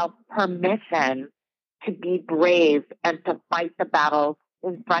ourselves permission to be brave and to fight the battles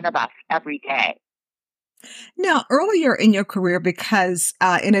in front of us every day. Now, earlier in your career, because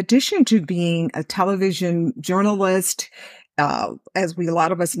in addition to being a television journalist, as a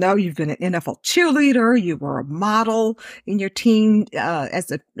lot of us know, you've been an NFL cheerleader, you were a model in your teen, as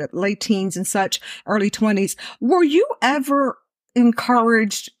the late teens and such, early 20s. Were you ever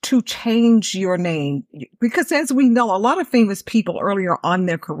encouraged to change your name? Because as we know, a lot of famous people earlier on in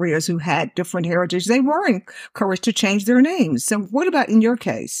their careers who had different heritage, they were encouraged to change their names. So what about in your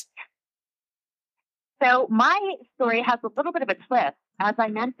case? So my story has a little bit of a twist. As I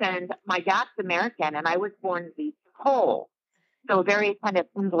mentioned, my dad's American and I was born Lisa Cole. So a very kind of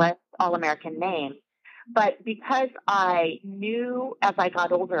English, all-American name. But because I knew as I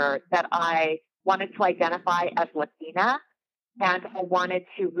got older that I wanted to identify as Latina and I wanted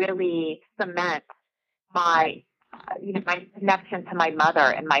to really cement my connection to my mother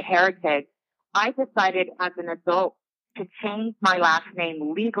and my heritage, I decided as an adult to change my last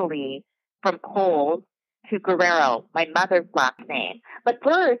name legally from Cole to Guerrero, my mother's last name. But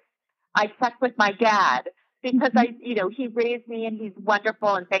first, I checked with my dad because he raised me and he's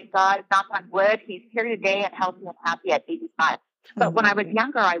wonderful and thank God, knock on wood, he's here today and healthy and happy at 85. But when I was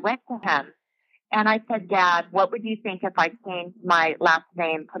younger, I went to him and I said, Dad, what would you think if I changed my last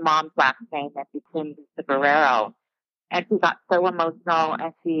name to Mom's last name and became Lisa Guerrero? And he got so emotional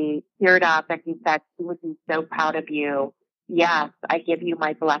and he teared up and he said, she would be so proud of you. Yes, I give you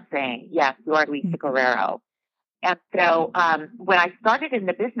my blessing. Yes, you are Lisa Guerrero. And so when I started in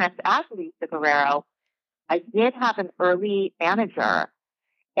the business as Lisa Guerrero, I did have an early manager.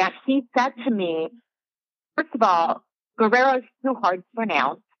 And he said to me, first of all, Guerrero is too hard to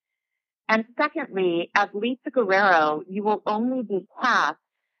pronounce. And secondly, as Lisa Guerrero, you will only be cast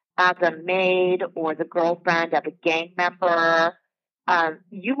as a maid or the girlfriend of a gang member.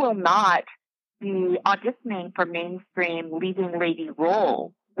 You will not be auditioning for mainstream leading lady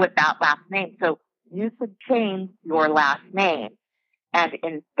roles with that last name. So you should change your last name. And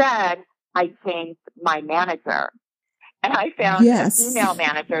instead, I changed my manager. And I found a female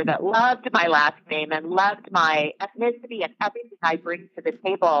manager that loved my last name and loved my ethnicity and everything I bring to the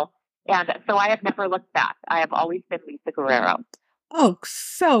table. And so I have never looked back. I have always been Lisa Guerrero. Oh,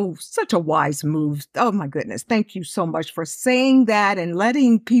 such a wise move. Oh my goodness. Thank you so much for saying that and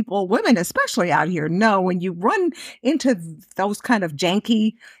letting people, women especially out here, know when you run into those kind of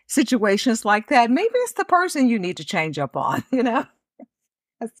janky situations like that, maybe it's the person you need to change up on, you know?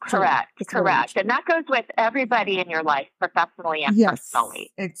 That's correct. And that goes with everybody in your life, professionally and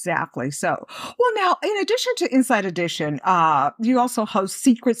personally. Exactly. So, well, now, in addition to Inside Edition, you also host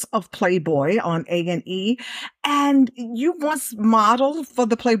Secrets of Playboy on A&E, and you once modeled for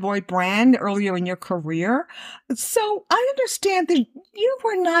the Playboy brand earlier in your career. So I understand that you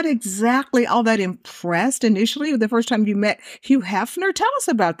were not exactly all that impressed initially the first time you met Hugh Hefner. Tell us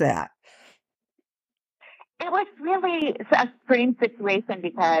about that. It was really a strange situation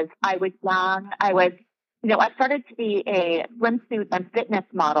because I was young. I started to be a swimsuit and fitness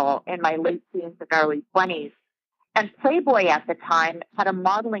model in my late teens and early 20s. And Playboy at the time had a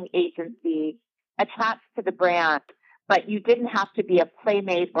modeling agency attached to the brand, but you didn't have to be a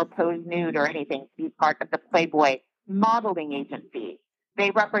playmate or pose nude or anything to be part of the Playboy modeling agency. They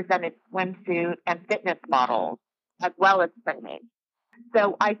represented swimsuit and fitness models as well as playmates.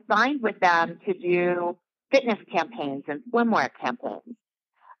 So I signed with them to do fitness campaigns and swimwear campaigns.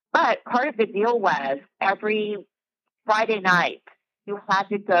 But part of the deal was every Friday night, you had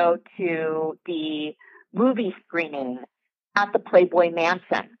to go to the movie screening at the Playboy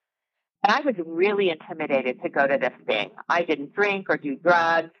Mansion. And I was really intimidated to go to this thing. I didn't drink or do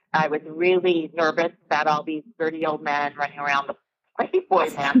drugs. I was really nervous about all these dirty old men running around the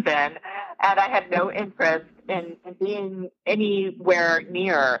Playboy Mansion. And I had no interest in being anywhere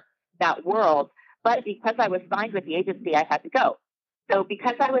near that world. But because I was signed with the agency, I had to go. So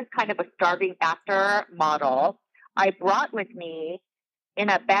because I was kind of a starving actor model, I brought with me in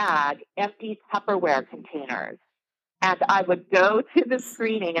a bag empty Tupperware containers. And I would go to the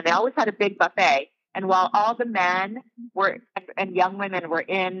screening, and they always had a big buffet. And while all the men and young women were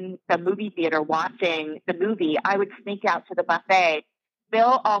in the movie theater watching the movie, I would sneak out to the buffet,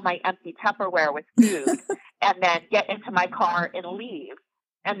 fill all my empty Tupperware with food, and then get into my car and leave.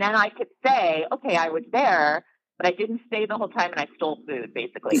 And then I could say, okay, I was there, but I didn't stay the whole time and I stole food,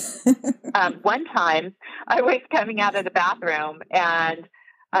 basically. One time I was coming out of the bathroom and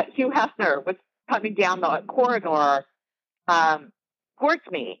Hugh Hefner was coming down the corridor towards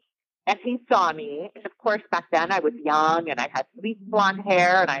me. And he saw me. And of course, back then I was young and I had bleached blonde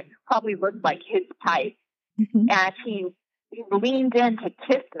hair and I probably looked like his type. Mm-hmm. And he leaned in to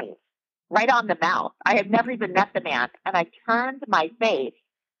kiss me right on the mouth. I had never even met the man. And I turned my face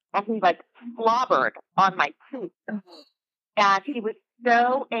and he slobbered on my cheek. And he was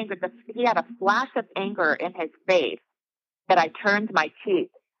so angry. He had a flash of anger in his face that I turned my cheek.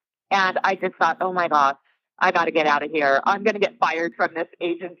 And I just thought, oh my gosh, I got to get out of here. I'm going to get fired from this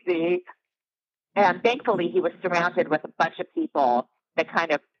agency. And thankfully, he was surrounded with a bunch of people that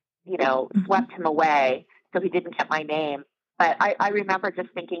kind of, swept him away. So he didn't get my name. But I remember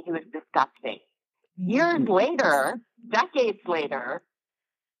just thinking he was disgusting. Years later, decades later,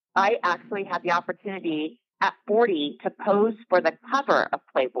 I actually had the opportunity at 40 to pose for the cover of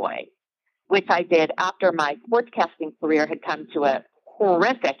Playboy, which I did after my sportscasting career had come to a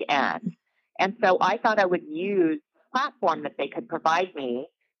horrific end. And so I thought I would use the platform that they could provide me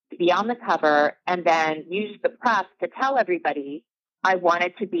to be on the cover and then use the press to tell everybody I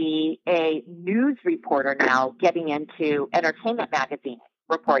wanted to be a news reporter now getting into entertainment magazine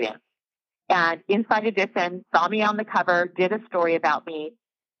reporting. And Inside Edition saw me on the cover, did a story about me,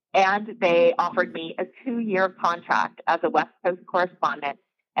 and they offered me a 2-year contract as a West Coast correspondent.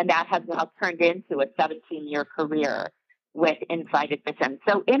 And that has now turned into a 17-year career with Inside Edition.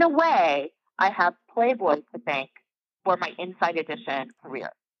 So in a way, I have Playboy to thank for my Inside Edition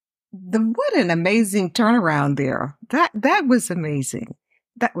career. What an amazing turnaround there. That was amazing.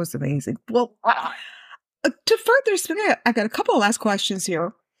 That was amazing. Well, to further speak, I got a couple of last questions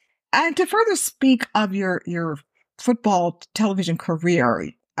here. And to further speak of your football television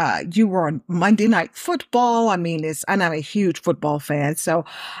career, you were on Monday Night Football. And I'm a huge football fan. So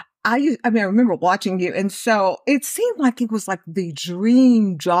I remember watching you. And so it seemed like it was like the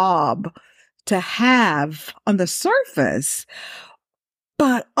dream job to have on the surface.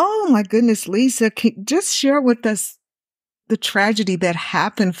 But oh my goodness, Lisa, just share with us the tragedy that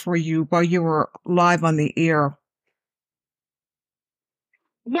happened for you while you were live on the air.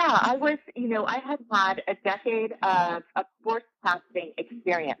 Yeah, I had had a decade of sportscasting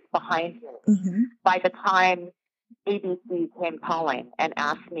experience behind me Mm-hmm. by the time ABC came calling and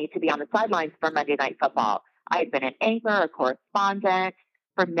asked me to be on the sidelines for Monday Night Football. I had been an anchor, a correspondent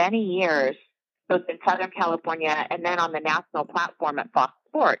for many years, both in Southern California and then on the national platform at Fox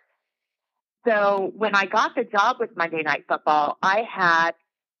Sports. So when I got the job with Monday Night Football, I had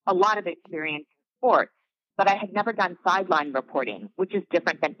a lot of experience in sports, but I had never done sideline reporting, which is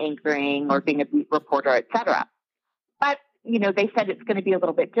different than anchoring or being a beat reporter, et cetera. But, they said it's going to be a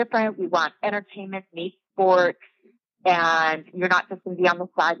little bit different. We want entertainment, meet sports, and you're not just going to be on the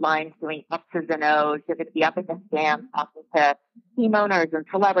sidelines doing X's and O's. You're going to be up in the stands talking to team owners and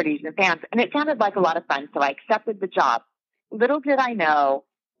celebrities and fans. And it sounded like a lot of fun, so I accepted the job. Little did I know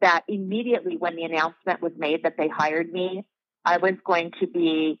that immediately when the announcement was made that they hired me, I was going to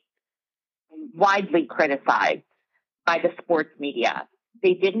be widely criticized by the sports media.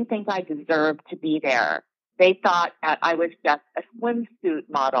 They didn't think I deserved to be there. They thought that I was just a swimsuit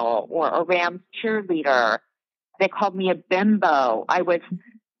model or a Rams cheerleader. They called me a bimbo. I was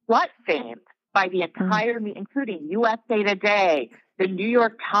slut shamed by the entire media, including USA Today, the New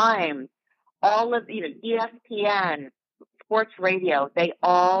York Times, all of, ESPN, sports radio. They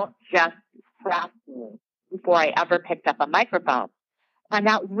all just scrapped me before I ever picked up a microphone. And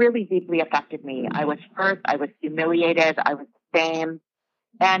that really deeply affected me. I was hurt. I was humiliated. I was shamed.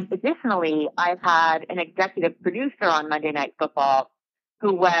 And additionally, I've had an executive producer on Monday Night Football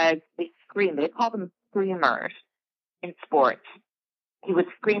who was a screamer. They call them screamers in sports. He would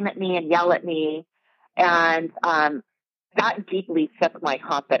scream at me and yell at me. And that deeply shook my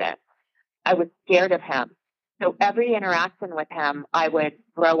confidence. I was scared of him. So every interaction with him, I would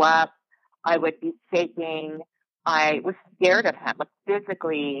throw up. I would be shaking. I was scared of him, like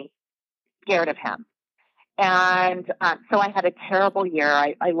physically scared of him. And so I had a terrible year.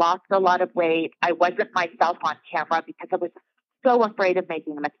 I lost a lot of weight. I wasn't myself on camera because I was so afraid of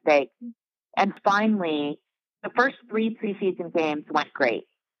making a mistake. And finally, the first 3 preseason games went great.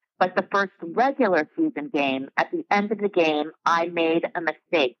 But the first regular season game, at the end of the game, I made a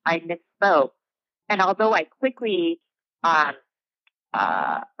mistake. I misspoke. And although I quickly uh,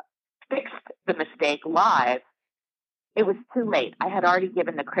 fixed the mistake live, it was too late. I had already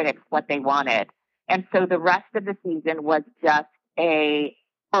given the critics what they wanted. And so the rest of the season was just a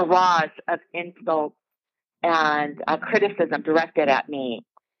barrage of insults and criticism directed at me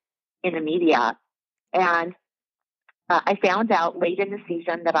in the media. And I found out late in the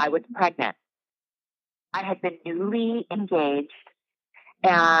season that I was pregnant. I had been newly engaged,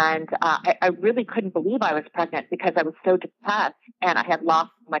 and I really couldn't believe I was pregnant because I was so depressed and I had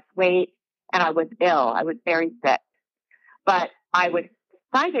lost much weight and I was ill. I was very sick. But I was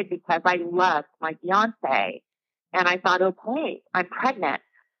excited because I loved my fiance. And I thought, okay, I'm pregnant.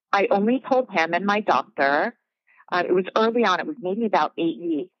 I only told him and my doctor. It was early on. It was maybe about 8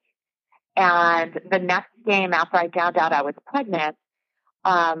 weeks. And the next game after I found out I was pregnant,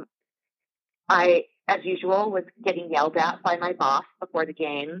 I, as usual, was getting yelled at by my boss before the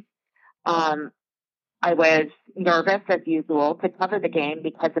game. I was nervous, as usual, to cover the game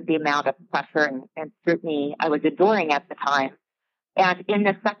because of the amount of pressure and scrutiny I was enduring at the time. And in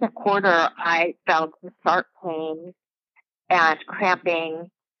the second quarter, I felt sharp pain and cramping.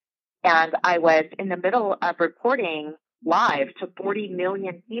 And I was in the middle of reporting live to 40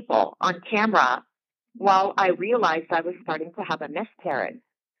 million people on camera while I realized I was starting to have a miscarriage.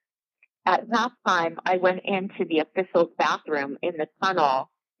 At that time, I went into the official's bathroom in the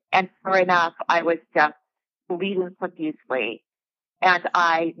tunnel, and sure enough, I was just bleeding profusely. And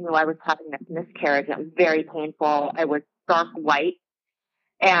I knew I was having this miscarriage. It was very painful. I was stark white.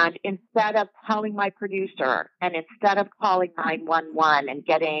 And instead of telling my producer and instead of calling 911 and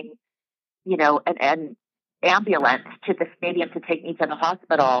getting, an ambulance to the stadium to take me to the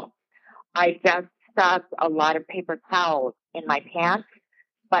hospital, I just stuffed a lot of paper towels in my pants,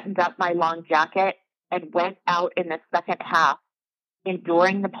 buttoned up my long jacket, and went out in the second half,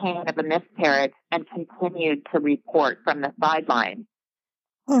 enduring the pain of a miscarriage, and continued to report from the sidelines.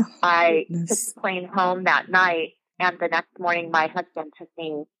 Oh, I took goodness. the plane home that night, and the next morning, my husband took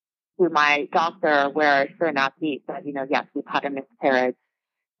me to my doctor, where sure enough, he said, yes, we've had a miscarriage.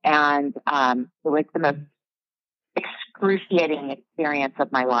 And it was the most excruciating experience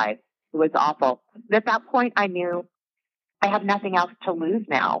of my life. It was awful. But at that point, I knew I have nothing else to lose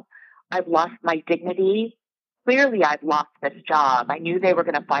now. I've lost my dignity. Clearly, I've lost this job. I knew they were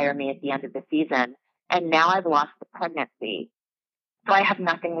going to fire me at the end of the season. And now I've lost the pregnancy. So I have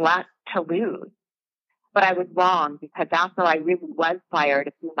nothing left to lose. But I was wrong because after I really was fired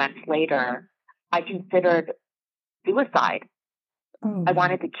a few months later, I considered suicide. Oh, I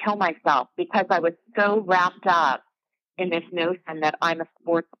wanted to kill myself because I was so wrapped up in this notion that I'm a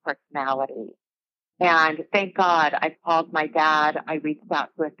sports personality. And thank God I called my dad. I reached out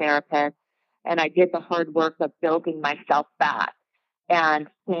to a therapist and I did the hard work of building myself back and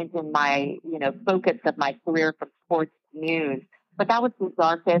changing my, focus of my career from sports to news. But that was the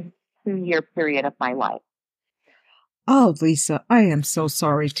darkest 2-year period of my life. oh, Lisa, I am so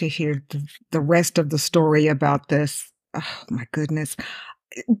sorry to hear the rest of the story about this. Oh, my goodness.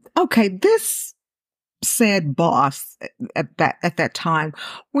 Okay, this said boss at that time,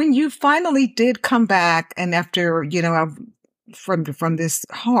 when you finally did come back, and after from this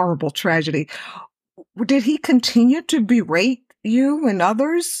horrible tragedy, did he continue to berate you and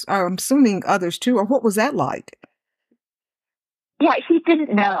others? I'm assuming others too, or what was that like? Yeah, he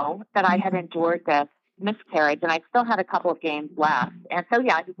didn't know that I had endured this miscarriage and I still had a couple of games left. And so,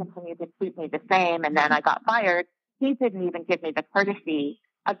 yeah, he continued to treat me the same. And then I got fired. He didn't even give me the courtesy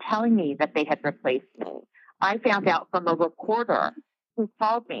of telling me that they had replaced me. I found out from a reporter who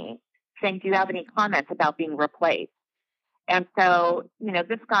called me saying, "Do you have any comments about being replaced?" And so,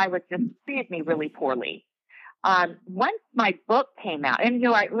 this guy was just treated me really poorly. Once my book came out, and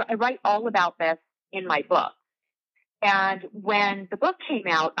I write all about this in my book. And when the book came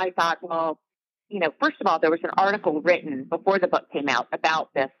out, I thought, well, first of all, there was an article written before the book came out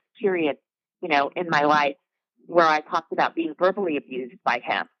about this period, in my life where I talked about being verbally abused by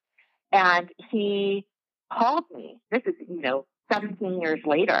him. And he called me. This is, 17 years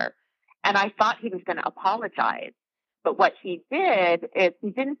later. And I thought he was going to apologize. But what he did is he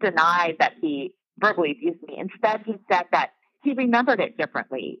didn't deny that he verbally abused me. Instead, he said that he remembered it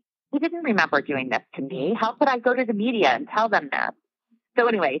differently. He didn't remember doing this to me. How could I go to the media and tell them this? So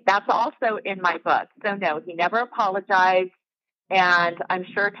anyway, that's also in my book. So no, he never apologized. And I'm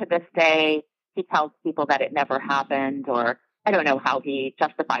sure to this day, he tells people that it never happened, or I don't know how he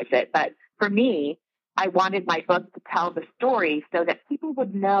justifies it. But for me, I wanted my book to tell the story so that people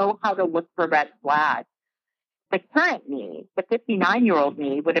would know how to look for red flags. The current me, the 59-year-old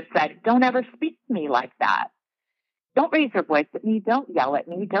me, would have said, "Don't ever speak to me like that. Don't raise your voice at me. Don't yell at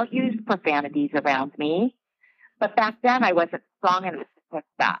me. Don't use profanities around me." But back then, I wasn't strong enough to push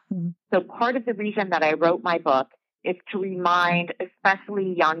back. So part of the reason that I wrote my book is to remind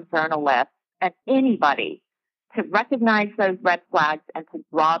especially young journalists and anybody to recognize those red flags and to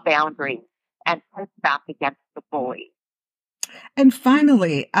draw boundaries and push back against the bully. And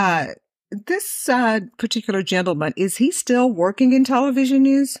finally, this particular gentleman, is he still working in television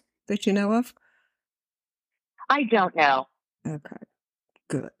news that you know of? I don't know. Okay,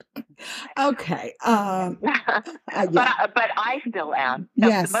 good. Okay. but I still am. So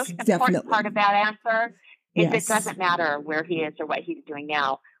Yes, the most important definitely. part of that answer is Yes. it doesn't matter where he is or what he's doing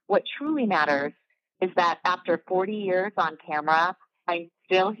now. What truly matters is that after 40 years on camera, I'm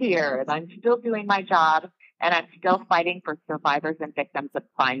still here and I'm still doing my job and I'm still fighting for survivors and victims of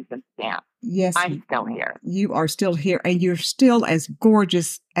crimes and scams. Yes, I'm still here. you are still here, and you're still as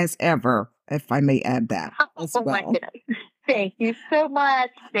gorgeous as ever, if I may add that as Oh my well. goodness. Thank you so much.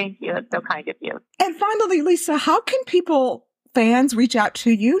 Thank you. It's so kind of you. And finally, Lisa, how can fans reach out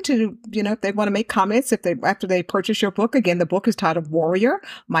to you to, if they want to make comments, after they purchase your book? Again, the book is titled Warrior,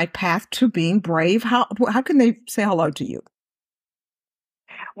 My Path to Being Brave. How can they say hello to you?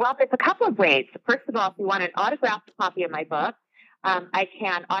 Well, there's a couple of ways. First of all, if you want an autographed copy of my book, I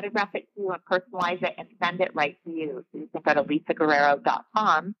can autograph it to you and personalize it and send it right to you. So you can go to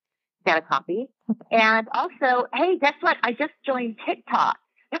lisaguerrero.com, get a copy. And also, hey, guess what? I just joined TikTok.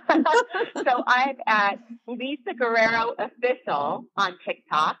 So I'm at Lisa Guerrero Official on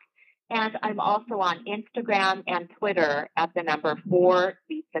TikTok. And I'm also on Instagram and Twitter at the number 4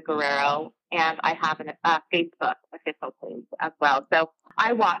 Lisa Guerrero. And I have a Facebook official page as well. So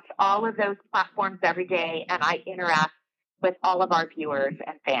I watch all of those platforms every day and I interact with all of our viewers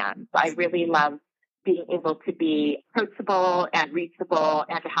and fans. I really love being able to be approachable and reachable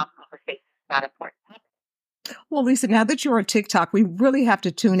and to have conversations about important topics. Well, Lisa, now that you're on TikTok, we really have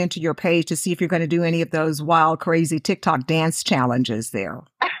to tune into your page to see if you're going to do any of those wild, crazy TikTok dance challenges there.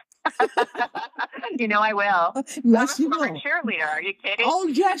 I will. Yes, you I'm a will. cheerleader. Are you kidding? Oh,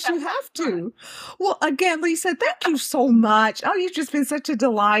 yes, you have to. Well, again, Lisa, thank you so much. Oh, you've just been such a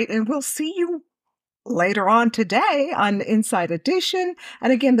delight, and we'll see you later on today on Inside Edition.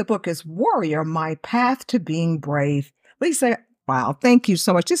 And again, the book is Warrior, My Path to Being Brave. Lisa, wow, thank you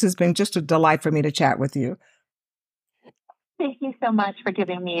so much. This has been just a delight for me to chat with you. Thank you so much for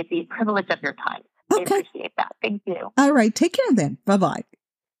giving me the privilege of your time. I Okay. appreciate that. Thank you. All right. Take care then. Bye-bye.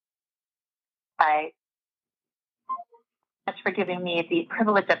 Bye. Thanks for giving me the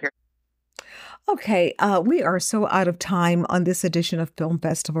privilege of your. Okay, we are so out of time on this edition of Film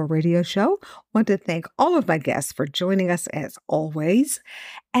Festival Radio Show. Want to thank all of my guests for joining us as always.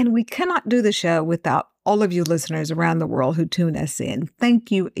 And we cannot do the show without all of you listeners around the world who tune us in.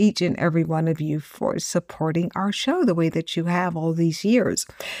 Thank you, each and every one of you, for supporting our show the way that you have all these years.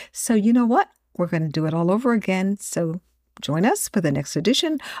 So you know what? We're going to do it all over again. So join us for the next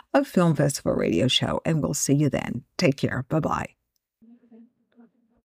edition of Film Festival Radio Show, and we'll see you then. Take care. Bye-bye.